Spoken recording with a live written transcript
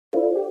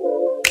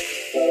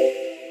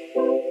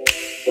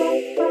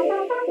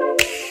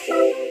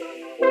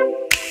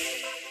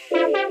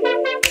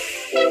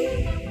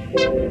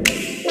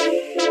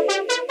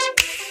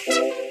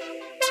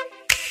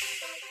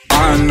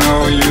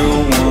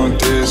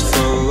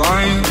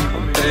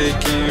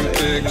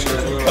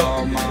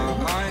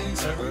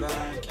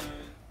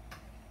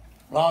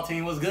Law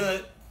Team was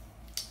good.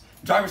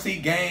 Driver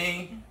seat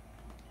gang.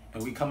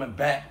 And we coming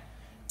back.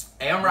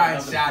 Hey, I'm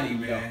riding Shotty,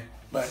 man.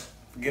 But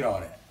forget all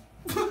that.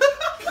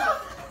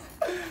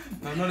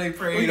 I know they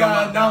prayed. We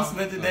got an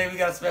announcement today. We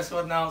got a special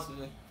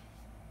announcement.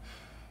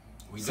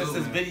 Since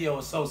this video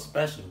is so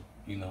special,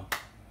 you know.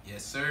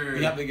 Yes, sir.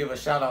 We have to give a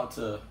shout out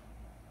to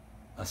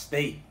a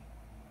state.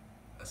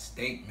 A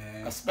state,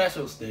 man. A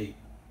special state.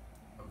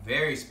 A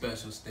very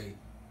special state.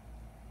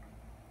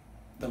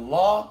 The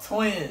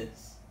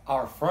LawTWINZ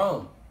are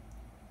from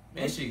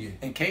Michigan.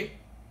 And Cape.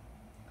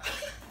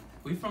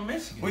 We from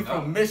Michigan. We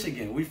from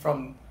Michigan. We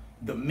from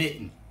the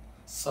mitten.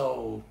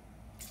 So,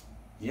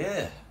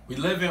 yeah. We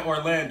live in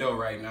Orlando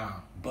right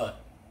now. But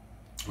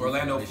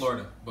Orlando,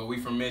 Florida. But we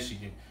from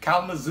Michigan.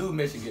 Kalamazoo,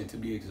 Michigan, to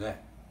be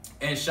exact.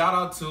 And shout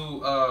out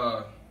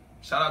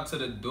to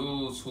the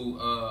dudes who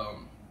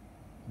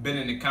been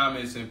in the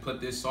comments and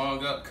put this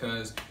song up,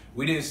 cause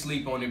we didn't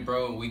sleep on it,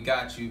 bro. We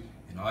got you.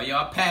 And all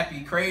y'all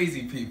pappy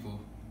crazy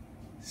people,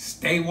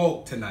 stay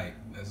woke tonight.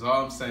 That's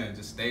all I'm saying.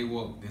 Just stay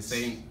woke. This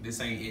ain't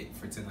it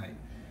for tonight.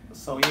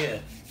 So yeah,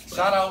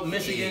 shout out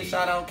Michigan,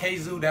 shout out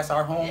KZoo. That's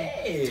our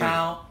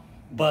hometown.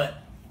 But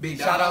big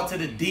shout dog. out to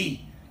the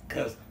D,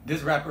 cause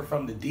this rapper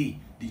from the D,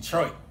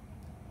 Detroit.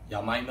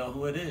 Y'all might know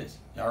who it is.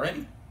 Y'all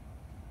ready?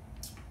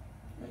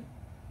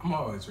 I'm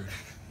always ready.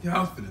 Yeah,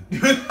 I'm finna.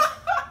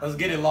 Let's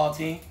get it, Law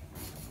Team.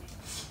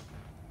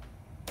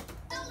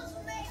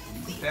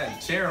 You put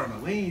that chair on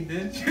the lean,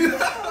 didn't you?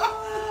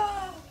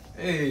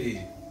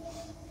 Hey.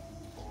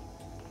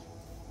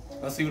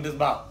 Let's see what this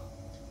about.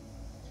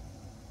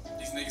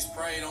 These niggas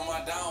prayed on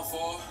my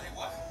downfall.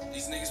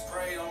 These niggas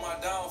prayed on my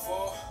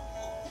downfall.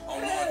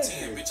 On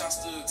 110, bitch, I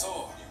stood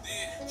tall. You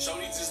did. Show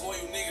these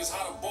disloyal niggas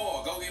how to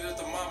ball. Go get a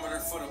thermometer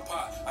for the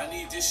pot. I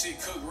need this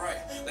shit cooked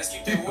right. Let's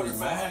keep that water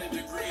 400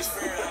 degrees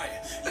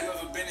Fahrenheit. You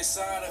ever been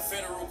inside a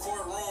federal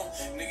courtroom?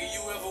 Nigga,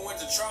 you ever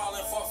went to trial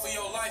and fought for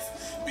your life?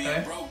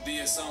 Being broke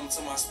did something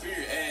to my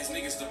spirit. Ass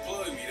niggas to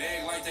plug me. They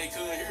act like they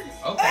couldn't hear me.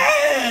 Okay.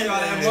 Hey, got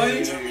that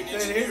money.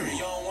 You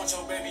don't want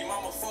your baby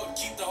mama fuck.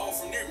 Keep the hoe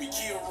from near me.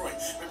 Kilroy.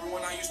 Remember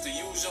when I used to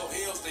use your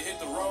L's to hit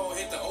the road,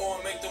 hit the O,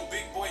 and make them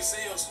big boy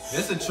sales?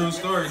 This is a true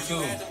story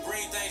too.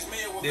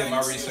 Did my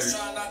research.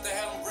 Trying not to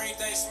have them green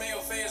things smell.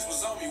 Feds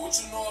was on me. What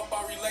you know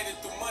about related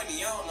through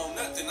money? I don't know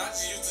nothing. I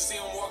just used to see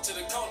them walk to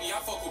the Coney. I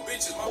fuck with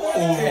bitches. My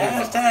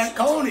Hashtag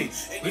Coney.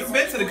 We've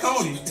been to the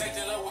Coney. Take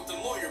that up with the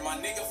lawyer. My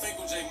nigga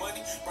Finkel J Money.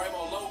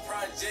 Bravo Low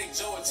Project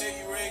Joe will tell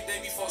you every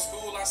day before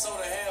school. I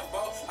sold a half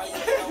boat. How you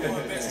think I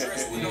won best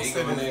dress with no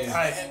school?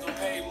 I had them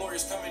paid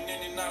lawyers coming in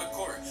and out of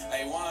court.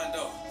 Hey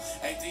Wando.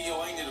 Hey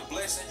Theo, ain't it a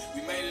blessing?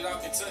 We made it out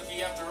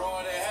Kentucky after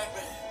all that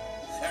happened.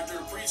 After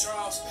the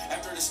pre-trials,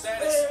 after the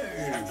status,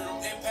 after them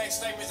impact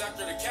statements,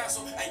 after the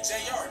castle. Hey,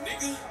 JR,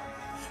 nigga.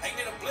 Ain't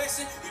it a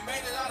blessing? We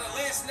made it out of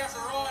Lansing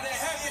after all that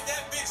happened.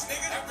 That bitch,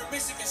 nigga. After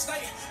Michigan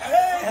State.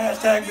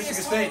 Hashtag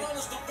Michigan State.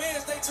 The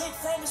bands they took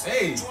from us.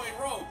 Hey. Joy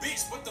Road,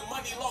 bitch, put the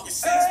money long as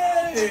 6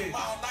 Hey.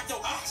 miles. Knock your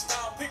ox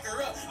down, pick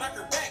her up, knock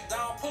her back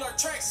down, pull her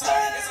tracks out.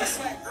 Yes, I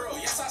slap girl.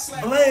 Yes, I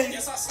slap Blade.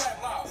 Yes, I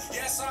slap loud.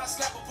 Yes, I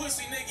slap a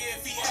pussy nigga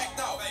if he act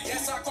out.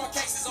 Yes, I caught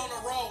cases on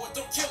the road with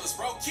them killers,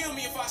 bro. Kill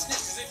me if I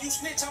snitch, cause if you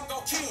snitch, I'm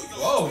gon' kill you.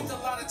 Whoa. Spent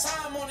a lot of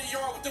time on the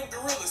yard with them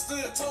gorillas,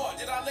 stood tall.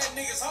 Did I let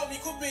niggas hold me?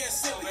 Quit being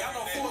silly. I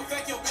know for a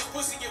fact your bitch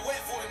pussy get wet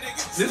for a nigga.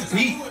 This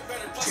beat.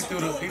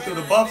 He threw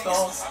the buffs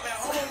on.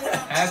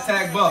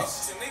 Hashtag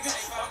buffs.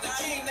 The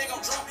king, they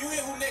gon' drop you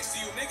in. Who next to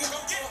you, nigga? Go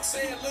get him,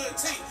 say Lil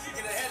T.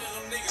 Get ahead of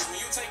them niggas. When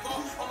you take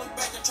off, I'll look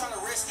back and try to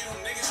rescue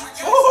them niggas.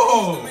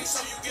 Oh. Make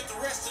sure you get the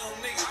rest of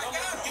them niggas. Don't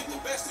let them get the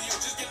best of you.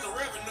 Just get the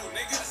revenue,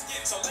 nigga.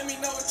 So let me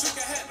know what you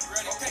can handle.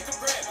 Okay, come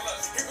grab it.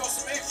 Here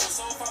goes some extra.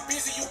 So if I'm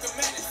busy, you can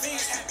manage.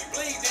 Things happy.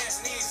 Bleed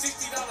dancing. Need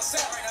 $60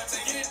 salary. I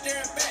say get it there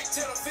and back.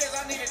 Tell the feds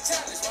I need a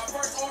challenge. My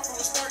first offer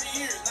was 30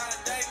 years. Not a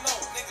day low,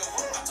 nigga.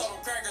 I told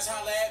them crackers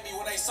holler at me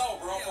when they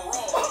sober on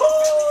parole.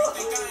 You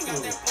think I ain't got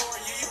that blower?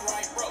 Yeah, you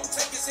right, bro.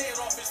 Take his head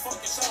off his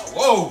fucking shoulder.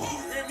 Whoa.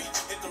 You hear me?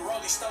 Hit the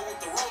rollie stove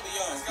with the rollie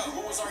on.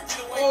 Who was our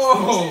getaway?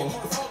 Oh.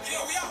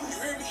 You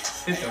hear me?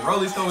 Hit the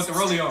rollie stove with the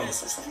rollie on.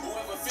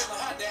 Whoever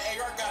feeling hot, that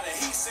AR got a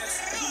heat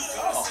sensor.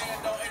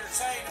 Don't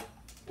entertain him.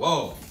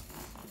 Whoa.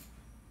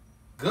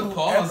 Good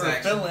pause, Whoever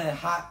actually. feeling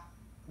hot,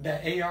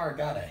 that AR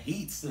got a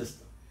heat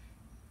system.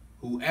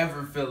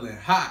 Whoever feeling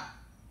hot,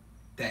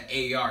 that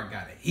AR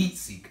got a heat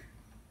seeker.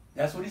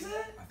 That's what he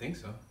said? I think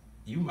so.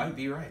 You might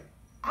be right.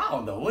 I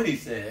don't know what he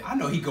said. I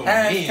know he going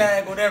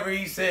Hashtag whatever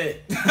he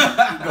said.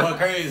 Going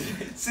crazy.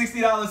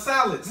 $60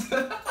 salads.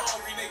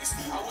 Hungry niggas.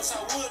 I wish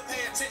I would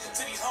pay attention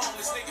to these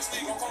homeless niggas.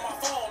 Nigga, call my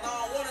phone.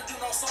 I don't wanna do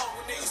no song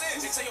with niggas.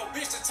 They tell your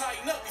bitch to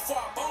tighten up before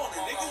I bone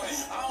her,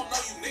 nigga. I don't know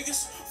you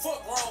niggas.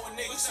 Fuck wrong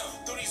with niggas.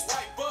 Through these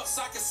white buffs,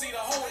 I can see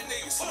the hole in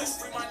niggas.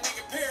 Free my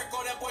nigga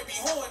Perico, that boy be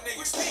hoeing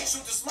niggas.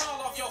 Shoot the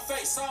smile off your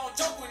face. I don't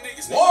joke with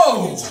niggas.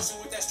 Whoa. You trust you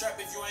with that strap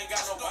if you ain't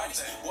got nobody.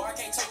 Boy, I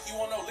can't take you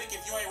on no lick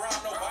if you ain't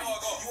robbed nobody.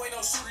 You ain't no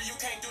shooter, you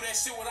can't do that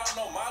shit without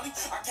no molly.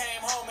 I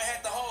came home and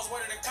had the hoes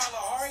wetter than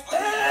Kalahari.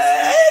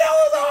 Hey, that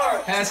was hard.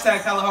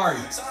 Hashtag Kalahari.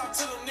 Shout out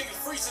to them niggas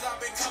free shit I've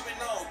been coming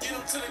on. Get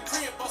them to the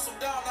crib, bust them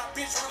down, now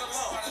bitch run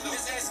along.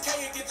 This ass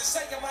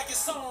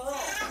it's something wrong.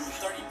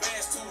 30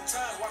 bands 2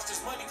 times, watch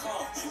this money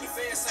come. The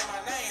feds say my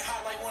name,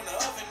 hot like when the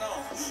oven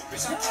on.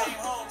 Bitch, I came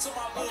home to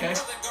my little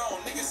brother gone.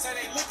 Niggas say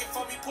they looking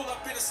for me, pull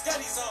up in the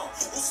study zone.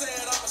 Who said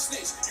I'm a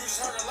snitch? You just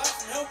heard a lot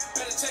from him.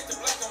 Better check the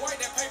black and white,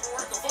 that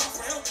paperwork will vote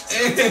for him.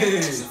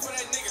 For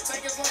that nigga,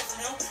 take his life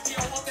from him. He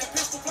don't want that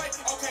pistol play.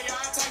 Okay,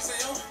 I'll Tyson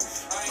him.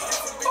 I ain't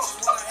hit them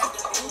bitches when I had the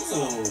blues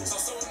on. So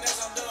soon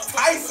as I'm done,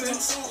 put them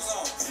shoes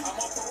on.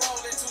 I'm on parole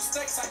in 2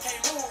 states, I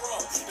can't move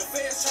wrong. The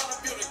feds tryna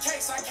build a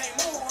case, I can't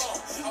move wrong.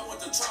 I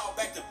went to trial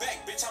back to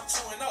back, bitch, I'm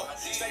 2-0.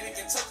 State of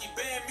Kentucky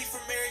banned me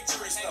from married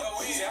jury stuff.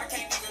 See, I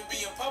can't even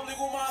be in public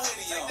with my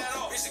hoodie on.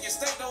 Michigan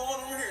State don't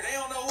want them here, they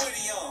don't know what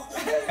he on.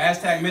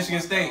 Hashtag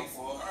Michigan State. I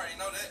already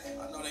know that.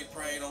 I know they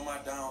prayed on my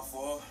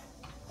downfall.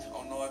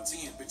 On no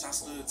 10, bitch, I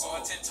stood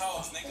tall. 10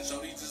 toes, niggas.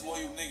 Show these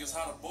disloyal niggas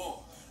how to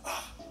ball.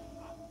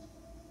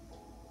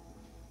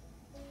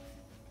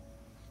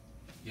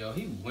 Yo,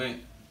 he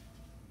went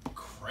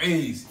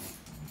crazy.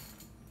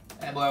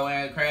 That boy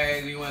went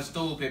crazy. He went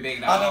stupid,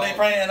 big dog. I know they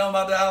praying on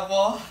my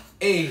downfall.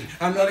 Hey,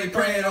 I know they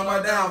praying on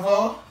my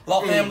downfall.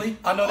 Law family,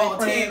 I know they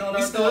praying on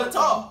our downfall. We stood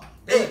tall.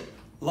 Hey.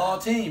 Law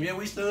team, yeah,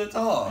 we stood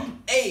tall.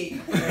 Hey.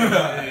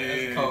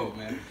 That's cold,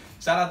 man.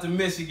 Shout out to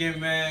Michigan,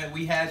 man.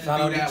 We had to shout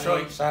do out that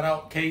Detroit, one. shout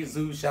out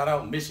K-Zoo, shout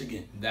out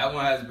Michigan. That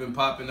one has been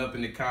popping up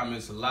in the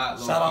comments a lot.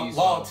 Shout out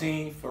Law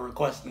team for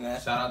requesting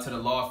that. Shout out to the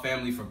Law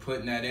family for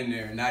putting that in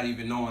there, not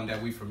even knowing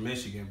that we from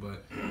Michigan,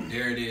 but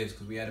there it is,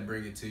 because we had to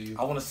bring it to you.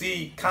 I want to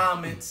see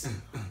comments.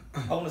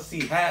 I want to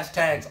see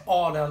hashtags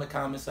all down the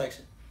comment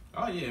section.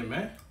 Oh, yeah,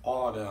 man.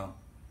 All down.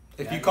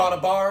 If you caught a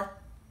bar,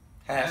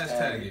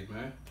 hashtag it,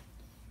 man.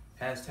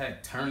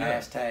 Hashtag turn up.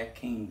 Hashtag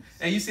kings.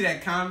 Hey, you see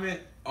that comment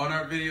on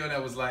our video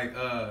that was like,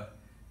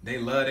 they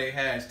love their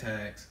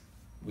hashtags.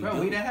 We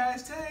the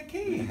hashtag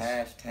kings. We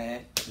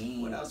hashtag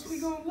kings. What else we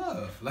gonna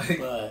love? Like,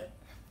 but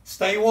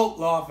stay woke,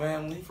 Law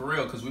family. For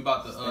real, because we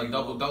about to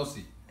double dose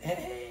it.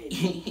 Hey.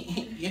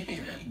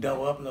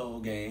 Double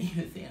upload game.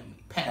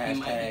 Pappy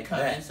might be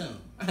coming soon.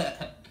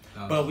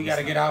 No, but we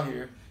gotta get out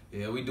here.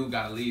 Yeah, we do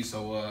gotta leave,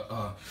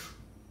 so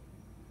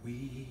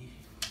we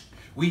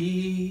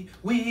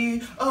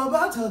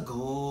about to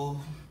go.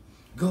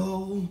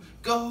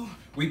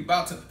 We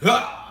about to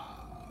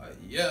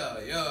yeah.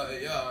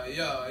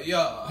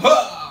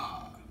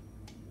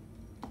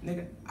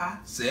 Nigga, I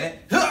said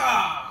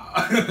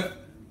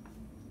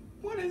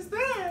what is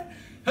that?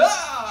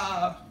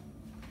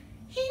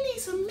 He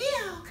needs some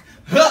milk.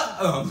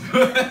 I'm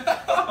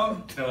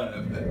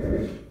done,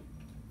 man.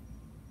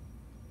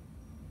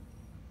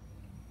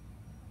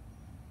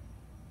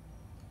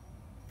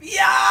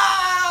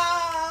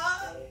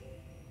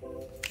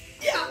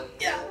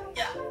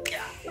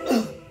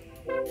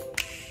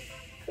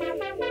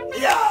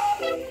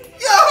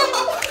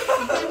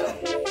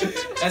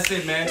 That's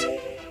it, man.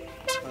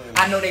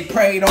 I know they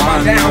prayed on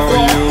my downfall.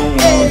 I know you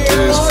want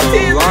this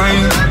for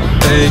life.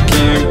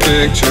 Taking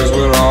pictures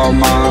with all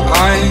my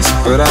eyes,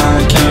 but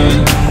I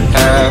can't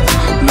have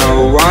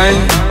no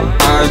wife.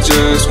 I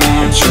just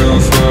want you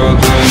for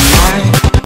the night.